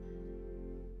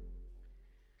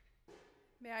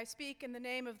May I speak in the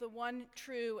name of the one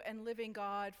true and living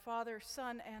God, Father,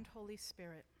 Son, and Holy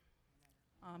Spirit.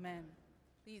 Amen.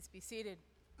 Please be seated.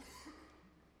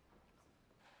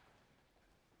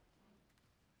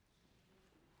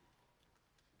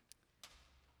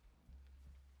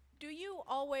 Do you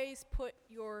always put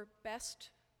your best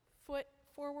foot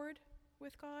forward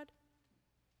with God?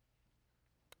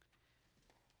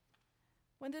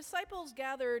 When the disciples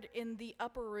gathered in the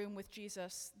upper room with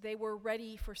Jesus, they were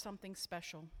ready for something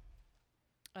special.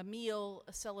 A meal,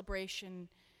 a celebration,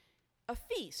 a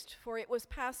feast, for it was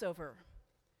Passover.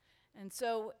 And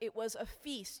so it was a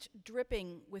feast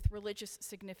dripping with religious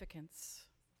significance.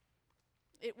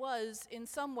 It was, in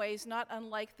some ways, not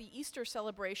unlike the Easter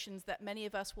celebrations that many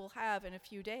of us will have in a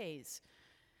few days.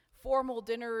 Formal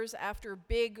dinners after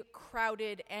big,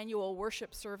 crowded annual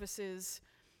worship services,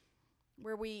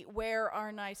 where we wear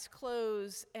our nice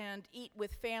clothes and eat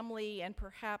with family and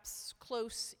perhaps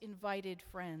close invited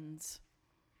friends.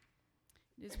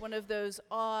 It is one of those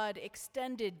odd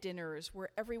extended dinners where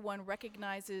everyone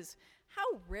recognizes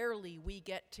how rarely we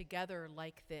get together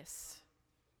like this,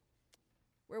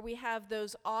 where we have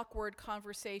those awkward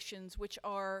conversations which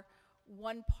are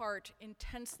one part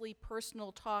intensely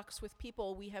personal talks with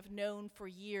people we have known for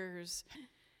years,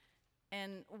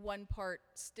 and one part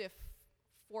stiff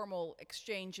formal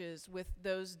exchanges with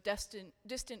those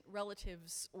distant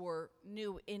relatives or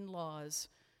new in-laws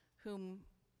whom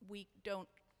we don't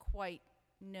quite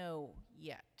know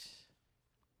yet.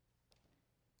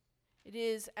 It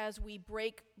is as we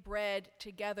break bread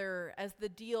together, as the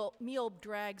meal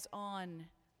drags on,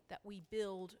 that we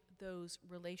build those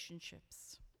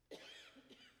relationships.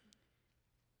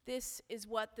 This is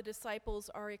what the disciples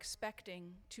are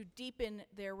expecting to deepen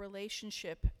their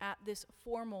relationship at this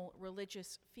formal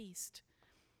religious feast.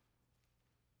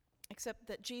 Except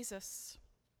that Jesus,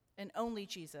 and only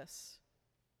Jesus,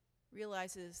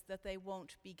 realizes that they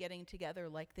won't be getting together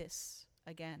like this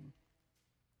again.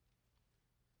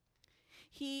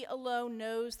 He alone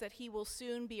knows that he will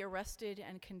soon be arrested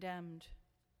and condemned.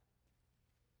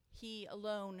 He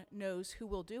alone knows who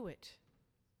will do it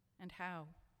and how.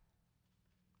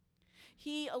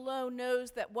 He alone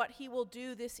knows that what he will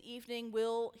do this evening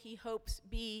will, he hopes,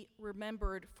 be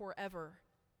remembered forever.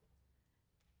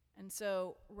 And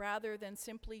so, rather than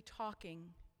simply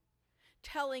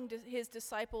telling his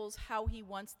disciples how he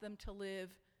wants them to live,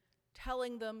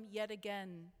 telling them yet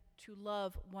again to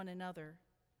love one another,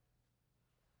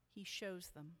 he shows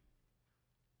them.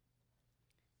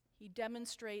 He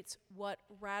demonstrates what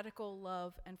radical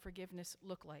love and forgiveness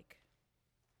look like.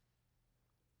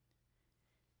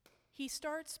 He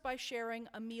starts by sharing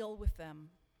a meal with them,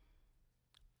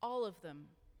 all of them,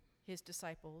 his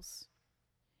disciples,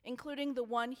 including the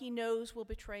one he knows will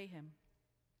betray him.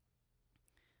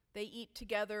 They eat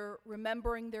together,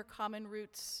 remembering their common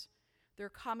roots, their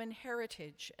common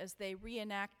heritage, as they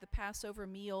reenact the Passover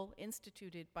meal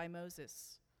instituted by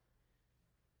Moses.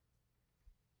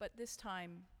 But this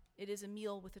time, it is a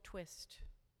meal with a twist.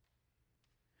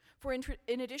 For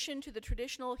in addition to the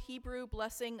traditional Hebrew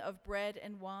blessing of bread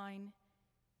and wine,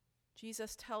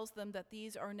 Jesus tells them that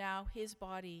these are now his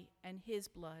body and his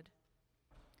blood,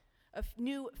 a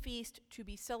new feast to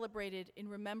be celebrated in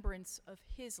remembrance of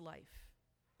his life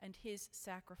and his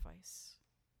sacrifice.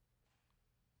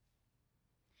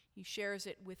 He shares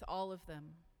it with all of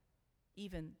them,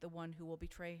 even the one who will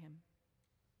betray him.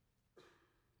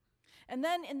 And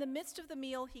then in the midst of the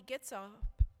meal, he gets up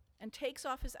and takes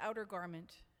off his outer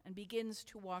garment and begins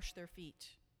to wash their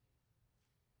feet.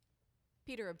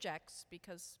 Peter objects,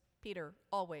 because Peter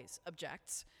always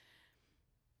objects.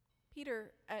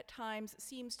 Peter, at times,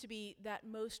 seems to be that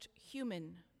most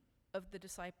human of the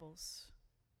disciples.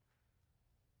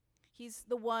 He's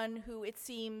the one who, it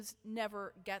seems,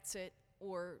 never gets it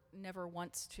or never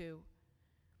wants to.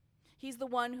 He's the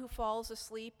one who falls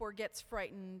asleep or gets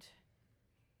frightened.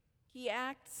 He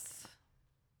acts,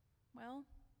 well,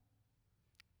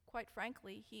 quite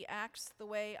frankly, he acts the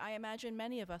way I imagine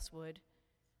many of us would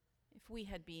if we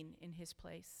had been in his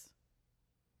place.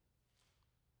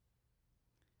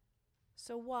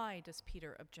 So why does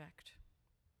Peter object?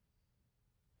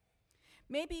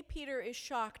 Maybe Peter is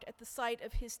shocked at the sight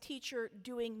of his teacher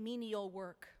doing menial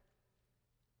work.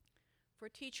 For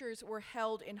teachers were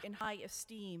held in high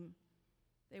esteem.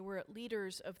 They were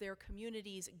leaders of their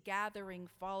communities, gathering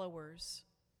followers.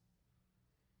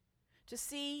 To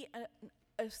see an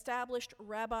established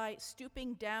rabbi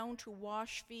stooping down to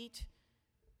wash feet,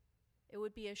 it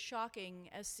would be as shocking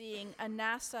as seeing a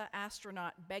NASA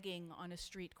astronaut begging on a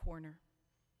street corner.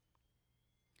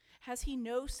 Has he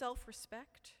no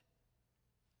self-respect?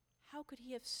 How could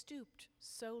he have stooped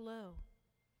so low?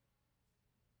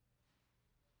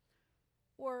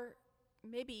 Or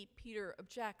maybe Peter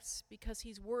objects because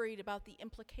he's worried about the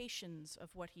implications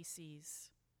of what he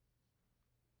sees.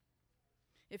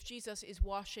 If Jesus is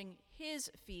washing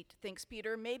his feet, thinks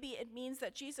Peter, maybe it means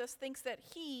that Jesus thinks that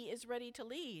he is ready to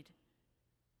lead.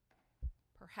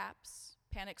 Perhaps,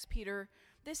 panics Peter,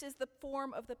 this is the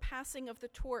form of the passing of the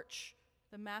torch,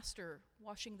 the master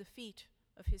washing the feet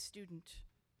of his student.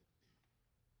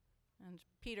 And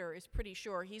Peter is pretty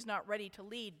sure he's not ready to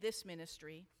lead this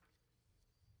ministry.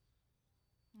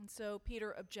 And so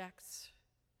Peter objects,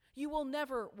 "You will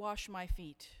never wash my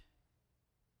feet."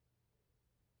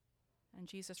 And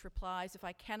Jesus replies, "If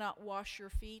I cannot wash your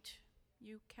feet,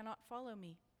 you cannot follow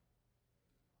me."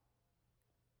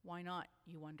 Why not,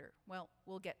 you wonder? Well,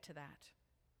 we'll get to that.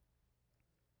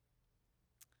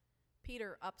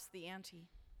 Peter ups the ante.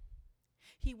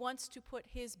 He wants to put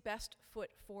his best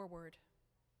foot forward.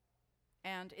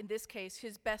 And in this case,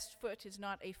 his best foot is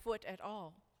not a foot at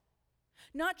all.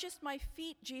 Not just my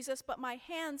feet, Jesus, but my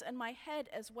hands and my head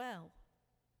as well.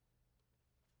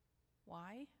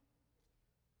 Why?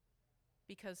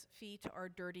 Because feet are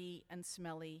dirty and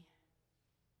smelly.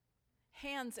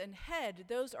 Hands and head,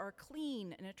 those are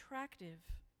clean and attractive.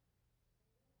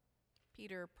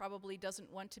 Peter probably doesn't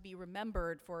want to be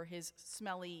remembered for his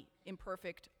smelly,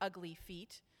 imperfect, ugly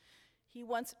feet. He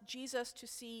wants Jesus to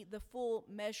see the full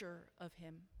measure of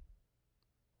him,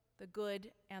 the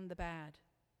good and the bad.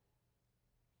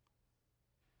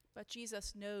 But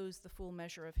Jesus knows the full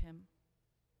measure of him.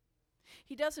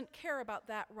 He doesn't care about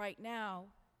that right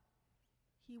now.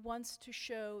 He wants to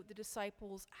show the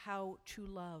disciples how to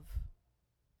love.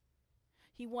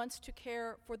 He wants to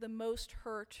care for the most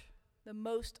hurt, the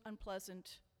most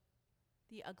unpleasant,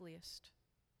 the ugliest.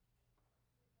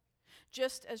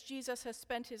 Just as Jesus has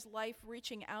spent his life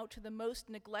reaching out to the most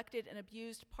neglected and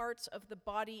abused parts of the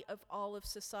body of all of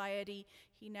society,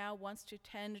 he now wants to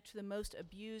tend to the most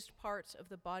abused parts of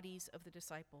the bodies of the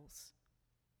disciples.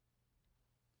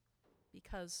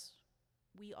 Because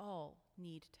we all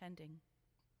need tending.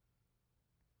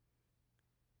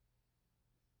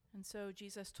 And so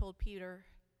Jesus told Peter,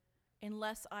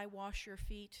 "Unless I wash your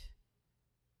feet,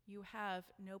 you have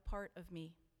no part of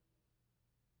me."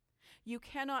 You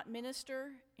cannot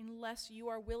minister unless you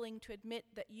are willing to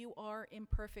admit that you are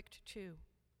imperfect too.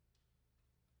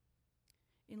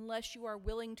 Unless you are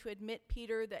willing to admit,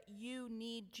 Peter, that you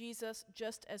need Jesus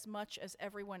just as much as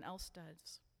everyone else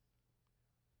does.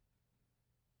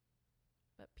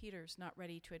 But Peter's not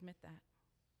ready to admit that.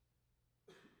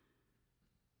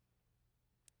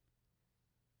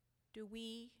 Do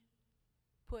we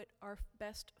put our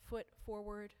best foot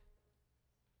forward?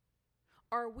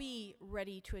 Are we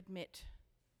ready to admit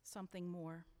something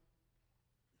more?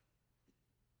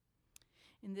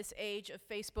 In this age of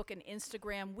Facebook and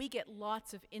Instagram, we get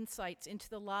lots of insights into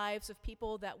the lives of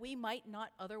people that we might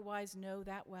not otherwise know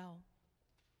that well.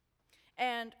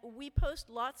 And we post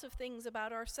lots of things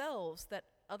about ourselves that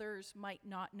others might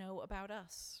not know about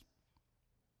us.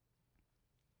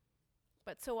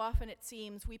 But so often it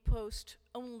seems we post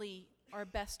only our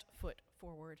best foot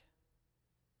forward.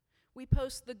 We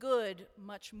post the good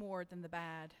much more than the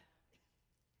bad.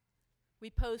 We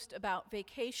post about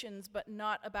vacations, but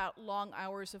not about long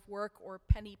hours of work or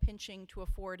penny pinching to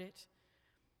afford it.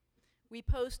 We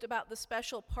post about the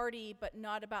special party, but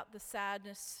not about the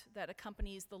sadness that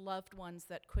accompanies the loved ones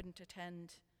that couldn't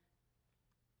attend.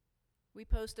 We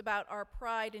post about our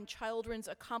pride in children's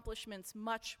accomplishments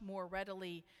much more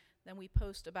readily than we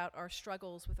post about our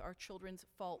struggles with our children's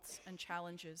faults and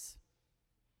challenges.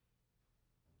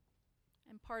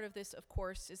 And part of this, of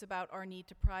course, is about our need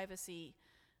to privacy,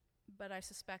 but I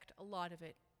suspect a lot of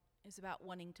it is about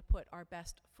wanting to put our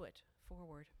best foot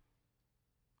forward.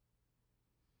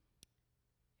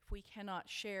 If we cannot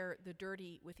share the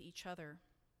dirty with each other,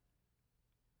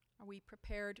 are we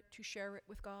prepared to share it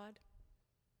with God?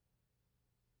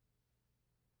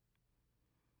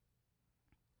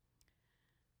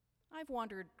 I've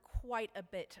wandered quite a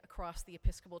bit across the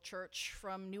Episcopal Church,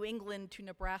 from New England to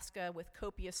Nebraska, with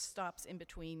copious stops in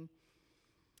between.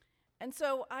 And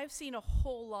so I've seen a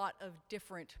whole lot of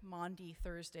different Maundy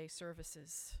Thursday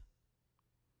services.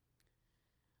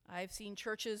 I've seen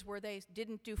churches where they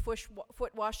didn't do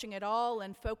foot washing at all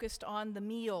and focused on the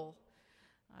meal.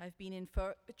 I've been in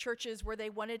churches where they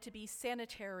wanted to be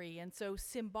sanitary and so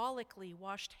symbolically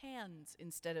washed hands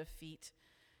instead of feet.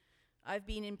 I've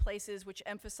been in places which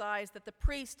emphasize that the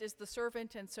priest is the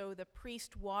servant, and so the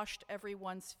priest washed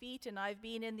everyone's feet, and I've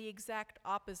been in the exact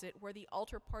opposite, where the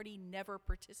altar party never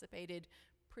participated,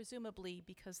 presumably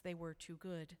because they were too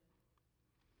good.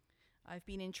 I've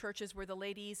been in churches where the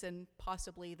ladies, and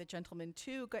possibly the gentlemen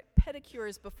too, got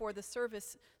pedicures before the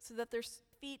service so that their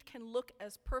feet can look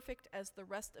as perfect as the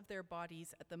rest of their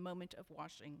bodies at the moment of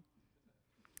washing.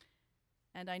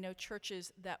 And I know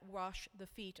churches that wash the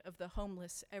feet of the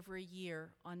homeless every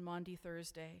year on Maundy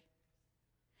Thursday,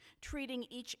 treating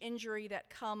each injury that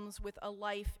comes with a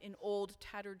life in old,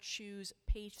 tattered shoes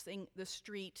pacing the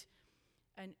street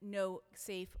and no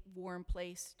safe, warm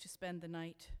place to spend the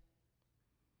night.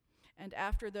 And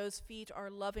after those feet are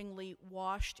lovingly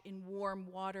washed in warm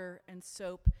water and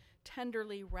soap,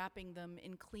 tenderly wrapping them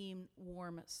in clean,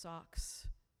 warm socks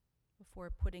before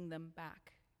putting them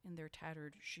back in their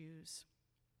tattered shoes.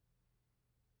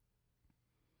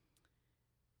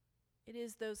 It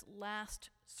is those last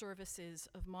services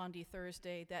of Maundy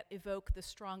Thursday that evoke the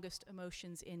strongest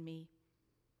emotions in me.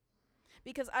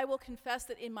 Because I will confess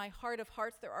that in my heart of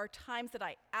hearts, there are times that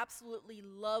I absolutely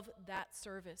love that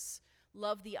service,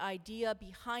 love the idea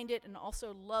behind it, and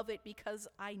also love it because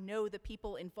I know the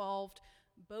people involved,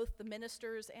 both the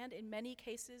ministers and, in many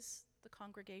cases, the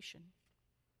congregation.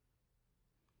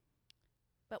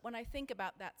 But when I think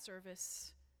about that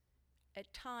service,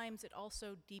 at times it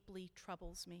also deeply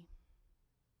troubles me.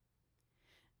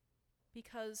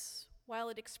 Because while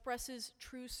it expresses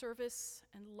true service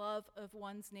and love of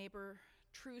one's neighbor,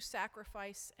 true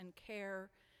sacrifice and care,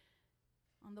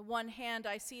 on the one hand,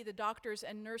 I see the doctors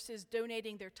and nurses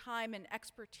donating their time and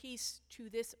expertise to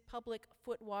this public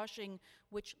foot washing,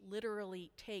 which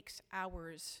literally takes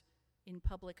hours in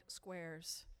public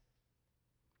squares.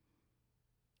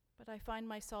 But I find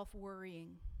myself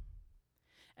worrying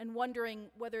and wondering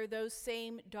whether those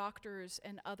same doctors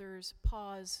and others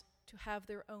pause to have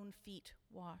their own feet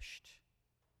washed,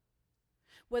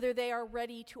 whether they are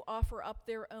ready to offer up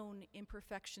their own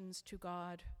imperfections to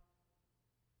God,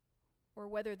 or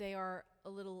whether they are a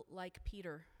little like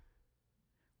Peter,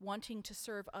 wanting to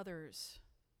serve others,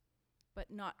 but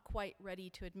not quite ready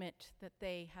to admit that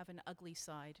they have an ugly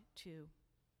side too.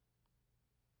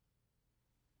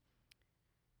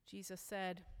 Jesus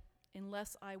said,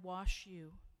 "Unless I wash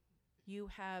you, you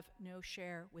have no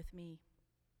share with me."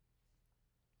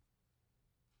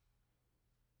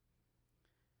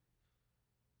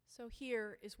 So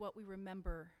here is what we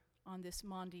remember on this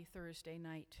Maundy Thursday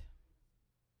night.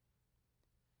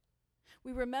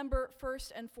 We remember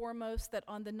first and foremost that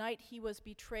on the night he was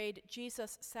betrayed,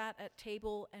 Jesus sat at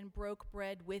table and broke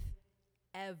bread with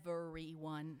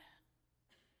everyone,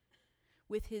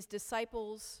 with his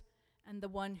disciples and the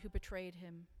one who betrayed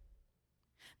him.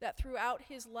 That throughout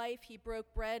his life he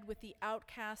broke bread with the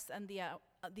outcasts and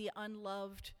the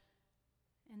unloved,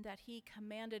 and that he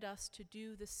commanded us to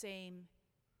do the same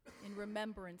in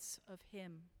remembrance of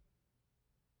him.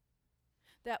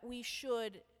 That we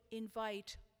should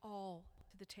invite all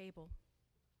to the table.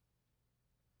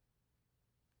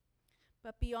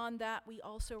 But beyond that, we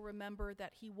also remember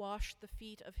that he washed the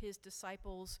feet of his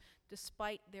disciples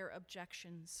despite their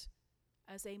objections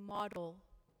as a model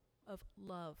of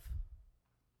love.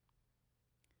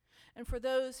 And for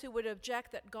those who would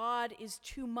object that God is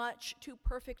too much, too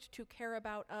perfect to care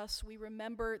about us, we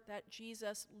remember that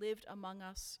Jesus lived among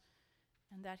us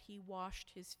and that he washed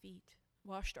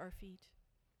our feet.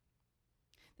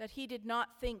 That he did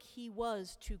not think he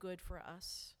was too good for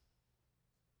us,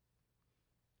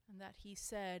 and that he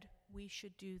said we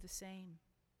should do the same.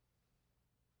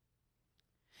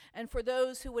 And for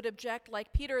those who would object,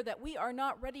 like Peter, that we are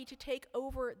not ready to take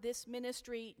over this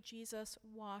ministry, Jesus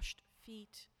washed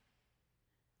feet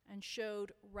and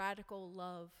showed radical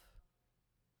love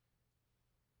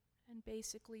and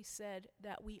basically said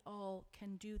that we all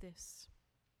can do this.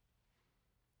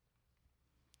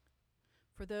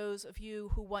 For those of you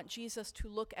who want Jesus to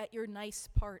look at your nice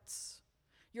parts,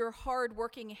 your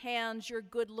hard-working hands, your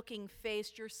good-looking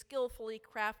face, your skillfully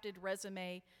crafted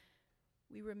resume,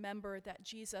 we remember that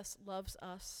Jesus loves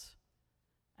us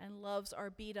and loves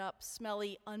our beat-up,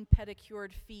 smelly,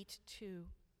 unpedicured feet too.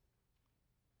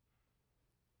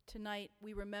 Tonight,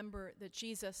 we remember that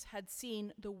Jesus had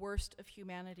seen the worst of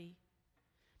humanity,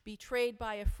 betrayed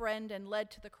by a friend and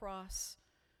led to the cross,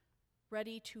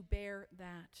 ready to bear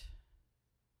that.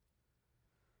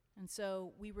 And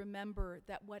so we remember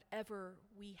that whatever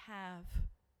we have,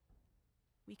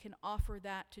 we can offer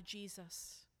that to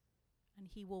Jesus, and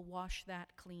he will wash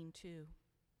that clean too.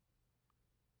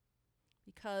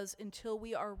 Because until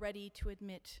we are ready to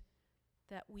admit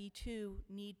that we too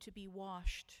need to be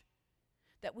washed,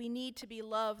 that we need to be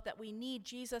loved, that we need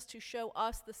Jesus to show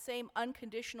us the same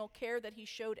unconditional care that he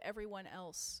showed everyone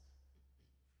else,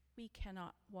 we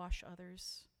cannot wash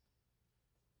others.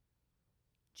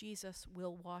 Jesus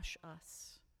will wash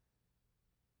us,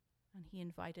 and he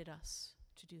invited us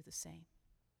to do the same.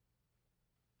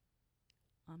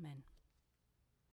 Amen.